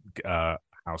in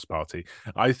House Party.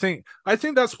 I think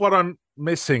that's what I'm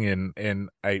missing in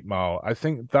 8 Mile. I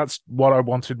think that's what I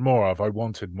wanted more of. I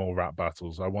wanted more rap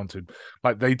battles. I wanted,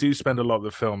 like, they do spend a lot of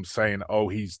the film saying, "Oh,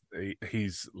 he's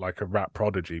like a rap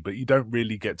prodigy," but you don't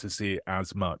really get to see it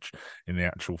as much in the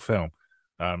actual film.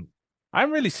 I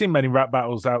haven't really seen many rap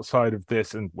battles outside of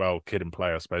this and, well, Kid and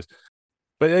Play, I suppose.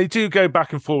 But they do go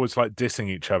back and forwards, like dissing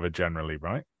each other generally,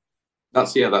 right?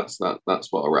 That's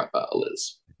what a rap battle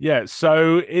is. Yeah,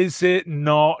 so is it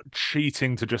not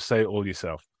cheating to just say it all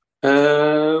yourself?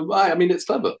 I mean, it's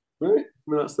clever, right? I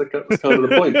mean, that's kind of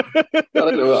the point. I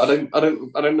don't know. I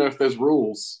don't know if there's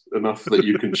rules enough that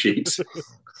you can cheat.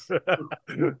 Fair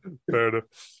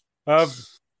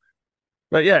enough.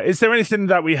 But yeah, is there anything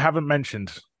that we haven't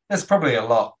mentioned? There's probably a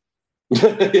lot.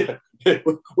 Yeah.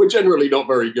 We're generally not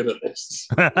very good at this.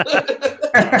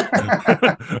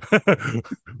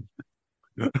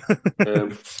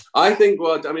 I think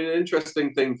an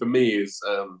interesting thing for me is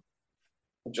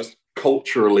just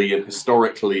culturally and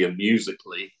historically and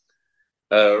musically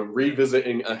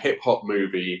revisiting a hip hop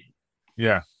movie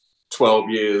 12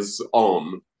 years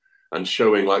on and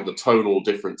showing like the tonal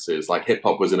differences. Like hip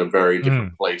hop was in a very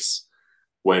different place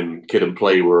when Kid and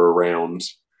Play were around,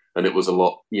 and it was a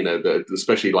lot,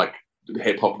 especially like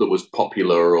hip hop that was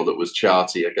popular or that was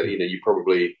charty. You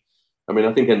probably, I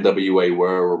think NWA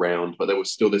were around, but there was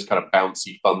still this kind of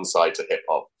bouncy, fun side to hip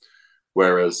hop.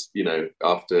 Whereas,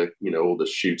 after, all the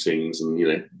shootings and,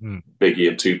 Biggie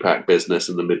and Tupac business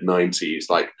in the mid 90s,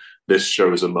 like this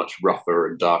shows a much rougher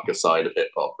and darker side of hip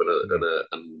hop and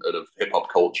of hip hop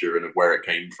culture and of where it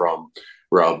came from,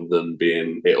 rather than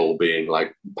being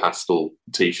like pastel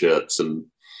t-shirts and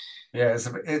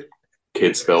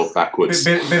kids spelled backwards.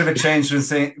 Bit of a change from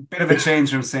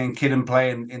seeing Kid and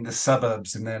Play in the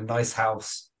suburbs in their nice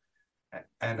house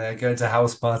and going to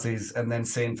house parties and then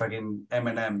seeing fucking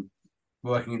Eminem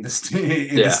working in the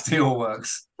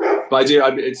steelworks. But I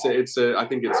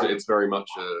think it's very much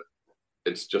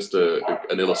it's just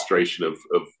an illustration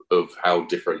of how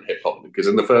different hip hop, because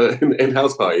in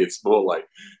House Party it's more like,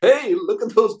 hey, look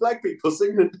at those black people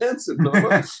singing and dancing,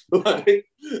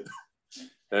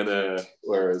 and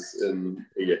whereas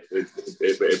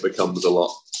it becomes a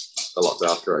lot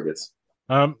darker, I guess.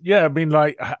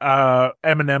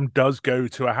 Eminem does go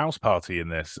to a house party in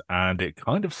this, and it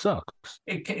kind of sucks.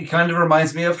 It kind of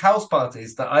reminds me of house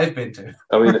parties that I've been to.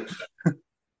 I mean,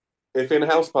 if in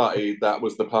House Party that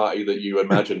was the party that you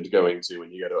imagined going to when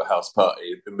you go to a house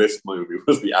party, then this movie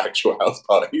was the actual house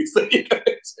parties that you go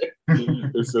to.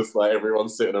 It's just like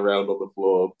everyone's sitting around on the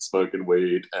floor smoking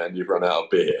weed, and you've run out of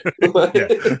beer.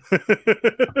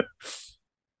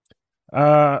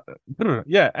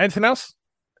 Yeah. Anything else?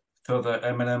 Thought that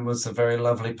Eminem was a very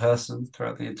lovely person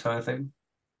throughout the entire thing.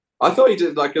 I thought he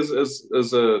did, like, as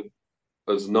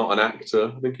not an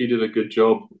actor. I think he did a good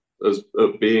job as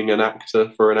being an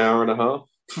actor for an hour and a half.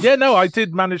 Yeah, no, I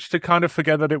did manage to kind of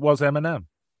forget that it was Eminem.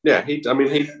 Yeah,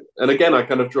 and again, I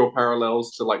kind of draw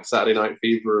parallels to like Saturday Night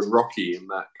Fever and Rocky, and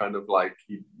that kind of like,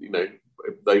 he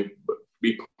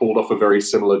pulled off a very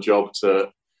similar job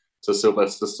to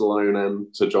Sylvester Stallone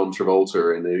and to John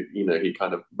Travolta, and he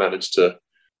kind of managed to,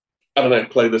 I don't know,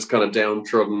 play this kind of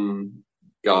downtrodden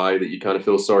guy that you kind of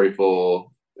feel sorry for.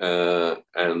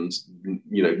 And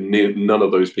none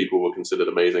of those people were considered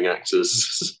amazing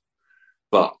actors,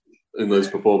 but in those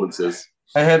performances,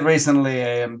 I heard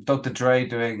recently Dr. Dre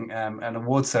doing an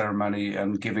award ceremony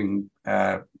and giving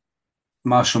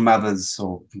Marshall Mathers,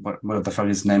 or whatever the fuck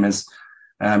his name is.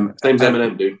 Name's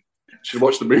Eminem, dude. You should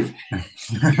watch the movie.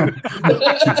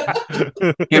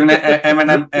 Giving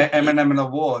Eminem an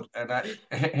award, and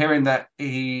hearing that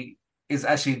he is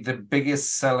actually the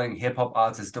biggest selling hip hop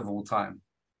artist of all time.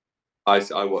 I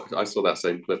saw that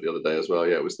same clip the other day as well.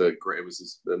 Yeah, it was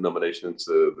his nomination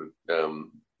into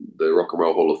the Rock and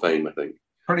Roll Hall of Fame, I think.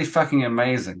 Pretty fucking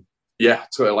amazing. Yeah,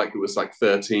 so like it was like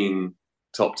 13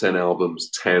 top 10 albums,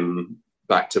 10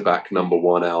 back-to-back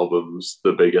 #1 albums,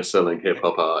 the biggest selling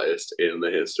hip-hop artist in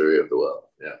the history of the world.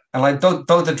 Yeah. And like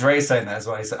Dr. Dre saying that as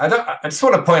well. He said, I just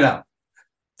want to point out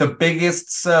the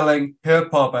biggest selling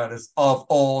hip-hop artist of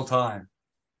all time.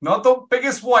 Not the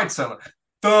biggest white seller,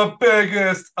 the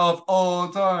biggest of all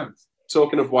time.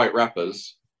 Talking of white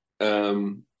rappers,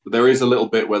 there is a little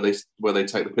bit where they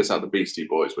take the piss out of the Beastie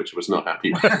Boys, which I was not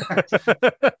happy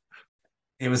with.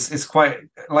 It's quite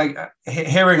like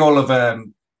hearing all of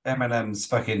Eminem's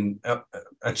fucking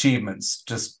achievements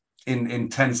just in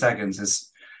 10 seconds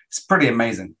it's pretty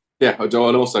amazing. Yeah, and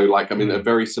also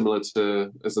very similar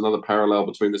to, as another parallel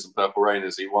between this and Purple Rain,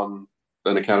 is he won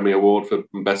an Academy Award for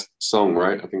Best Song,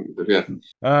 right? I think, yeah.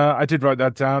 I did write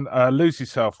that down. Lose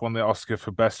Yourself won the Oscar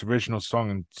for Best Original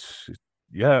Song in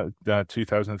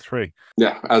 2003.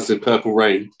 Yeah, as in Purple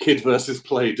Rain, Kid versus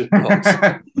Play did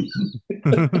not.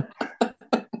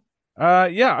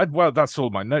 Well, that's all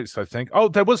my notes, I think. Oh,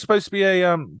 there was supposed to be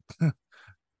a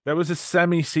there was a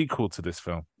semi-sequel to this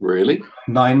film. Really?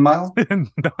 9 Mile?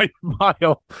 9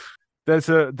 Mile. There's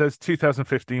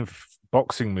 2015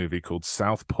 boxing movie called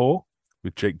Southpaw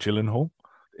with Jake Gyllenhaal.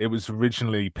 It was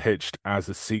originally pitched as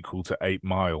a sequel to 8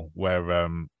 Mile, where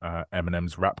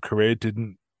Eminem's rap career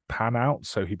didn't pan out,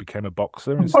 so he became a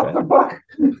boxer instead.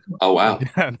 Oh wow!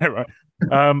 Yeah, no, right.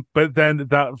 But then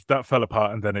that fell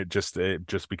apart, and then it just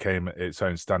became its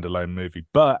own standalone movie.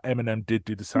 But Eminem did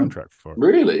do the soundtrack for it.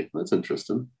 Really? That's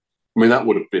interesting. I mean, that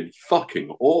would have been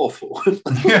fucking awful.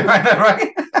 Yeah,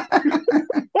 right.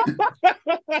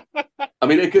 I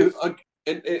mean,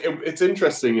 it's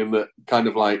interesting in that kind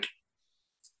of like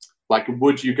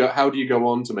would you go? How do you go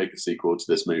on to make a sequel to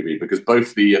this movie? Because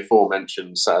both the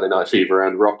aforementioned Saturday Night Fever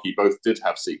and Rocky both did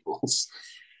have sequels.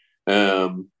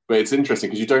 But it's interesting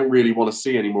because you don't really want to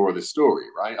see any more of this story,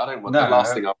 right? I don't want the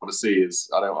last thing I want to see is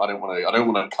I don't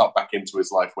want to cut back into his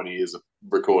life when he is a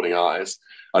recording artist.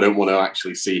 I don't want to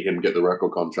actually see him get the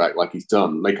record contract like he's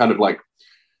done. They kind of like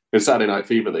in Saturday Night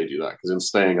Fever they do that because in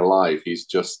Staying Alive he's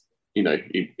just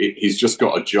he's just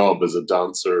got a job as a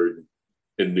dancer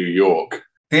in New York.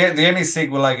 The only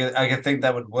sequel I could think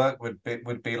that would work would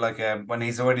be like when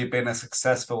he's already been a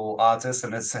successful artist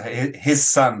and it's his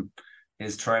son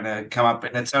is trying to come up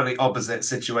in a totally opposite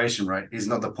situation, right? He's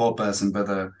not the poor person, but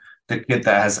the kid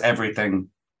that has everything,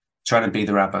 trying to be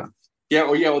the rapper. Yeah,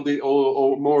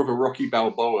 or more of a Rocky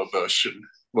Balboa version,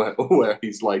 where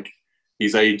he's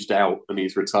aged out and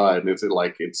he's retired, and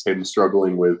it's him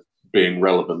struggling with being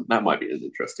relevant. That might be an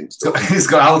interesting story. He's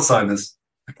got Alzheimer's.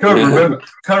 I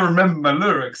can't remember my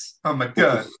lyrics. Oh my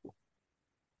god.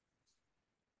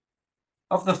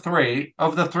 Of the three,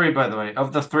 by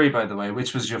the way,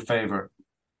 which was your favorite?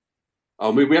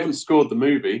 Oh, we haven't scored the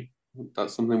movie.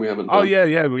 That's something we haven't done. Oh,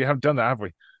 yeah, we haven't done that, have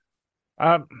we?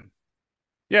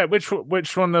 Yeah, which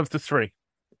one of the three?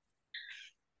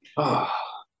 I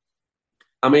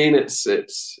mean,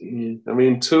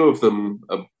 two of them,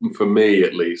 for me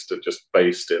at least, are just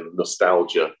based in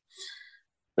nostalgia.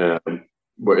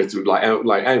 Where it's like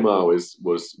 8 Mile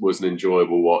was an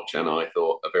enjoyable watch, and I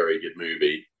thought a very good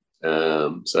movie.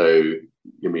 So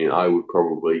I mean, I would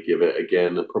probably give it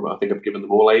again. I think I've given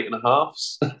them all 8.5.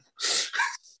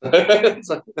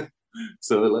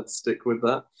 So let's stick with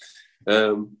that.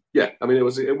 Yeah, I mean, it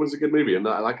was a good movie, and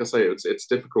like I say, it's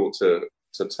difficult to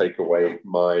take away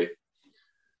my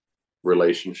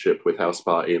relationship with House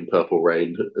Party and Purple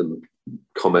Rain and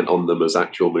comment on them as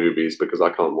actual movies because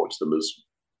I can't watch them as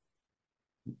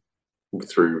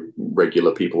through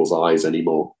regular people's eyes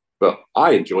anymore. But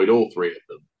I enjoyed all three of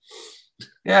them.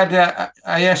 Yeah,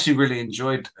 I actually really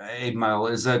enjoyed 8 Mile.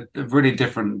 It's a really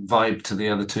different vibe to the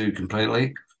other two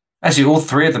completely. Actually, all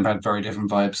three of them had very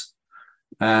different vibes.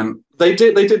 They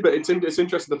did, but it's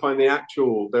interesting to find the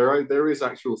actual. There is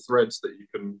actual threads that you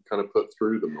can kind of put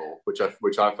through them all, which I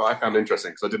found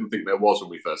interesting because I didn't think there was when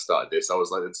we first started this. I was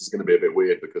like, this is going to be a bit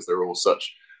weird because they're all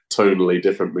such tonally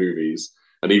different movies,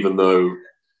 and even though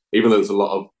there's a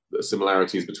lot of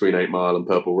similarities between 8 Mile and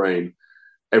Purple Rain,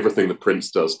 everything that Prince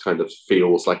does kind of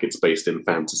feels like it's based in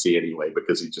fantasy anyway,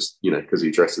 because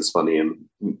he dresses funny and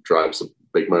drives a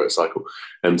big motorcycle.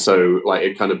 And so like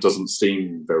it kind of doesn't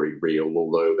seem very real,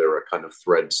 although there are kind of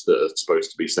threads that are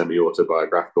supposed to be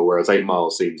semi-autobiographical, whereas 8 Mile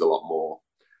seems a lot more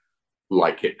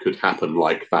like it could happen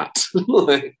like that.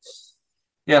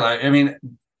 Yeah, like, I mean,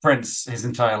 Prince, his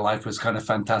entire life was kind of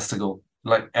fantastical,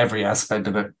 like every aspect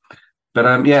of it.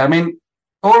 But yeah, I mean,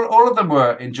 all of them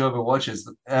were enjoyable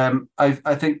watches.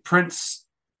 I think Prince,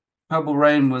 Purple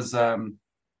Rain was the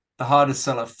hardest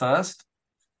sell at first.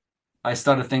 I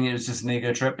started thinking it was just an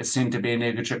ego trip. It seemed to be an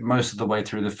ego trip most of the way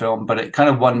through the film, but it kind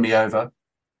of won me over.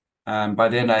 By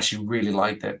the end, I actually really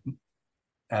liked it.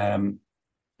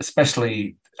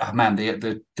 Especially,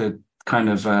 the kind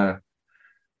of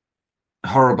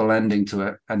horrible ending to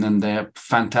it, and then their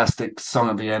fantastic song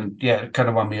at the end. Yeah, it kind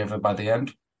of won me over by the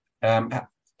end.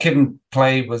 Kid and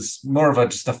Play was more of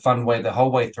just a fun way. The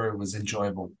whole way through was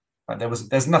enjoyable.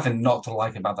 There's nothing not to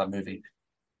like about that movie.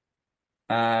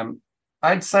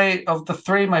 I'd say of the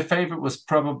three, my favorite was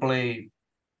probably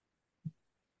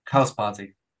House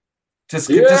Party. Just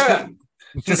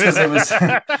because it was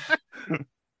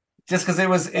just because it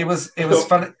was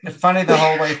funny the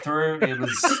whole way through.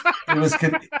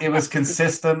 It was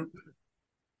consistent.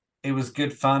 It was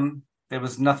good fun. There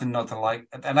was nothing not to like,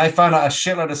 and I found out a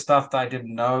shitload of stuff that I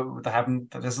didn't know that happened.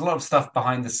 There's a lot of stuff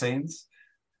behind the scenes,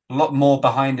 a lot more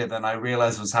behind it than I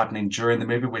realized was happening during the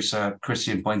movie, which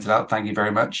Christian pointed out. Thank you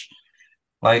very much.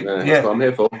 Like, that's what I'm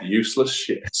here for. Useless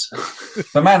shit.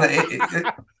 But man,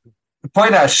 it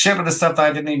point out a shitload of stuff that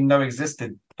I didn't even know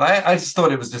existed. I just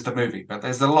thought it was just a movie, but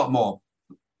there's a lot more.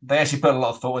 They actually put a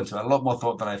lot of thought into it, a lot more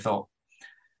thought than I thought.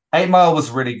 8 Mile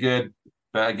was really good,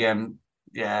 but again,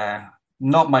 yeah,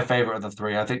 not my favorite of the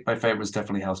three. I think my favorite was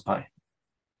definitely House Party.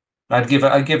 I'd give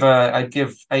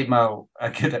 8 Mile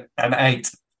an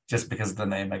 8 just because of the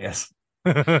name, I guess.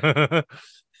 Yeah,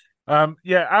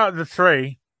 out of the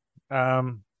three,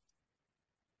 it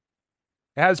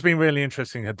has been really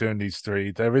interesting doing these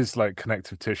three. There is like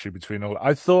connective tissue between all.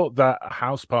 I thought that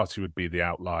House Party would be the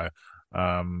outlier,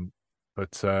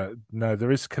 but no,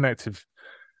 there is connective.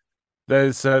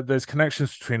 There's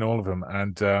connections between all of them,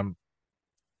 and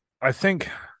I think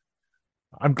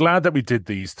I'm glad that we did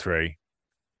these three.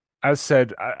 As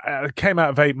said, I came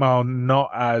out of 8 Mile not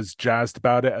as jazzed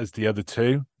about it as the other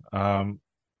two.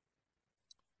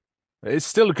 It's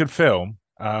still a good film,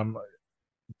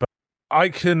 but I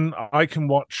can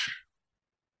watch.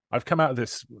 I've come out of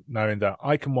this knowing that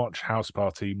I can watch House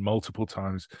Party multiple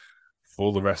times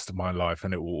for the rest of my life,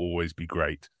 and it will always be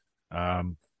great.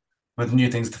 With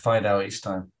new things to find out each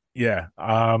time. Yeah.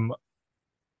 I'm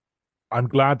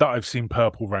glad that I've seen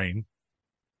Purple Rain,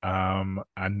 and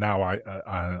now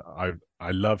I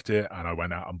loved it, and I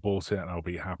went out and bought it, and I'll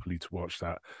be happily to watch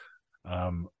that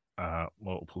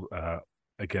multiple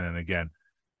again and again.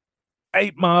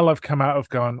 8 Mile, I've come out of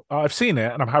going, I've seen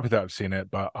it, and I'm happy that I've seen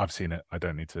it, but I've seen it. I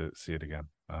don't need to see it again.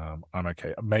 I'm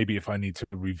okay. Maybe if I need to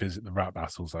revisit the rap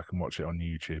battles, I can watch it on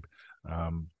YouTube.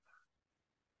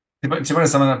 To be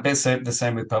honest, I'm a bit the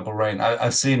same with Purple Rain.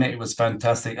 I've seen it. It was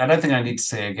fantastic. I don't think I need to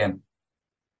see it again.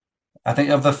 I think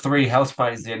of the three, House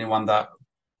Party is the only one that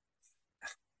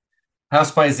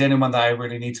I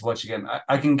really need to watch again.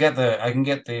 I can get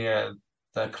the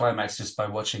climax just by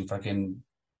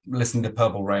listening to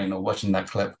Purple Rain or watching that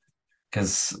clip,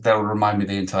 because that will remind me of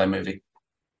the entire movie.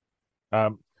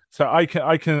 So I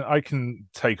can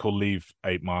take or leave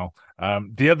 8 Mile.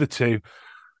 The other two,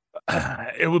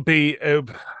 it'll be a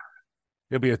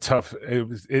tough.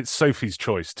 It's Sophie's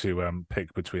choice to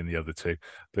pick between the other two.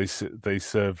 They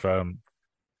serve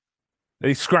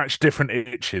they scratch different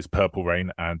itches, Purple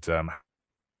Rain and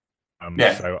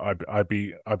yeah. So I'd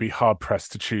be hard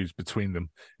pressed to choose between them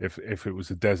if it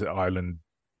was a Desert Island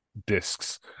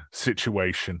Discs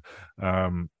situation.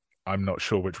 I'm not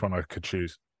sure which one I could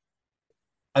choose.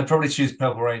 I'd probably choose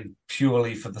Purple Rain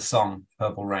purely for the song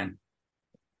Purple Rain.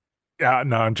 Yeah,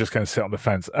 no, I'm just going to sit on the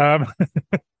fence.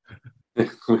 We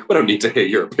don't need to hear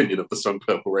your opinion of the song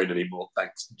Purple Rain anymore.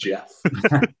 Thanks, Jeff.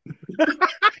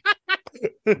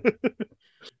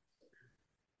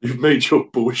 You've made your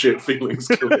bullshit feelings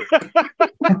clear.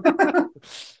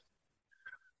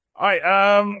 All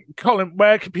right, Colin,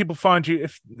 where can people find you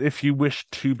if you wish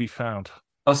to be found?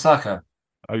 Osaka.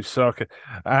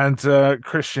 And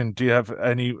Christian, do you have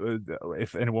any?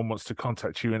 If anyone wants to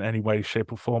contact you in any way,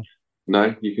 shape, or form?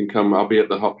 No, you can come. I'll be at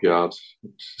the Hop Yard.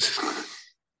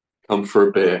 Come for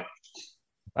a beer.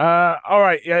 All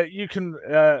right. Yeah, you can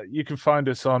find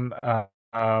us on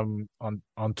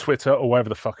Twitter or whatever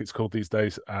the fuck it's called these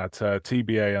days at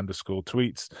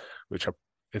TBA_tweets, which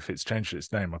if it's changed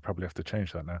its name, I probably have to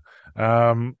change that now.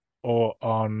 Or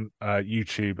on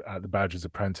YouTube at The Badger's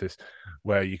Apprentice,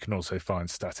 where you can also find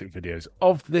static videos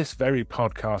of this very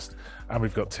podcast, and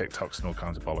we've got TikToks and all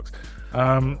kinds of bollocks.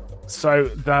 So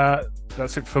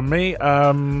that's it for me.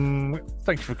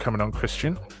 Thank you for coming on,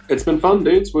 Christian. It's been fun,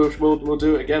 dudes. We'll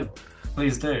do it again.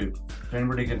 Please do. It's been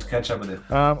really good to catch up with you.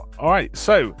 All right,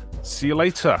 so see you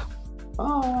later.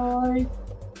 Bye.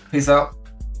 Peace out.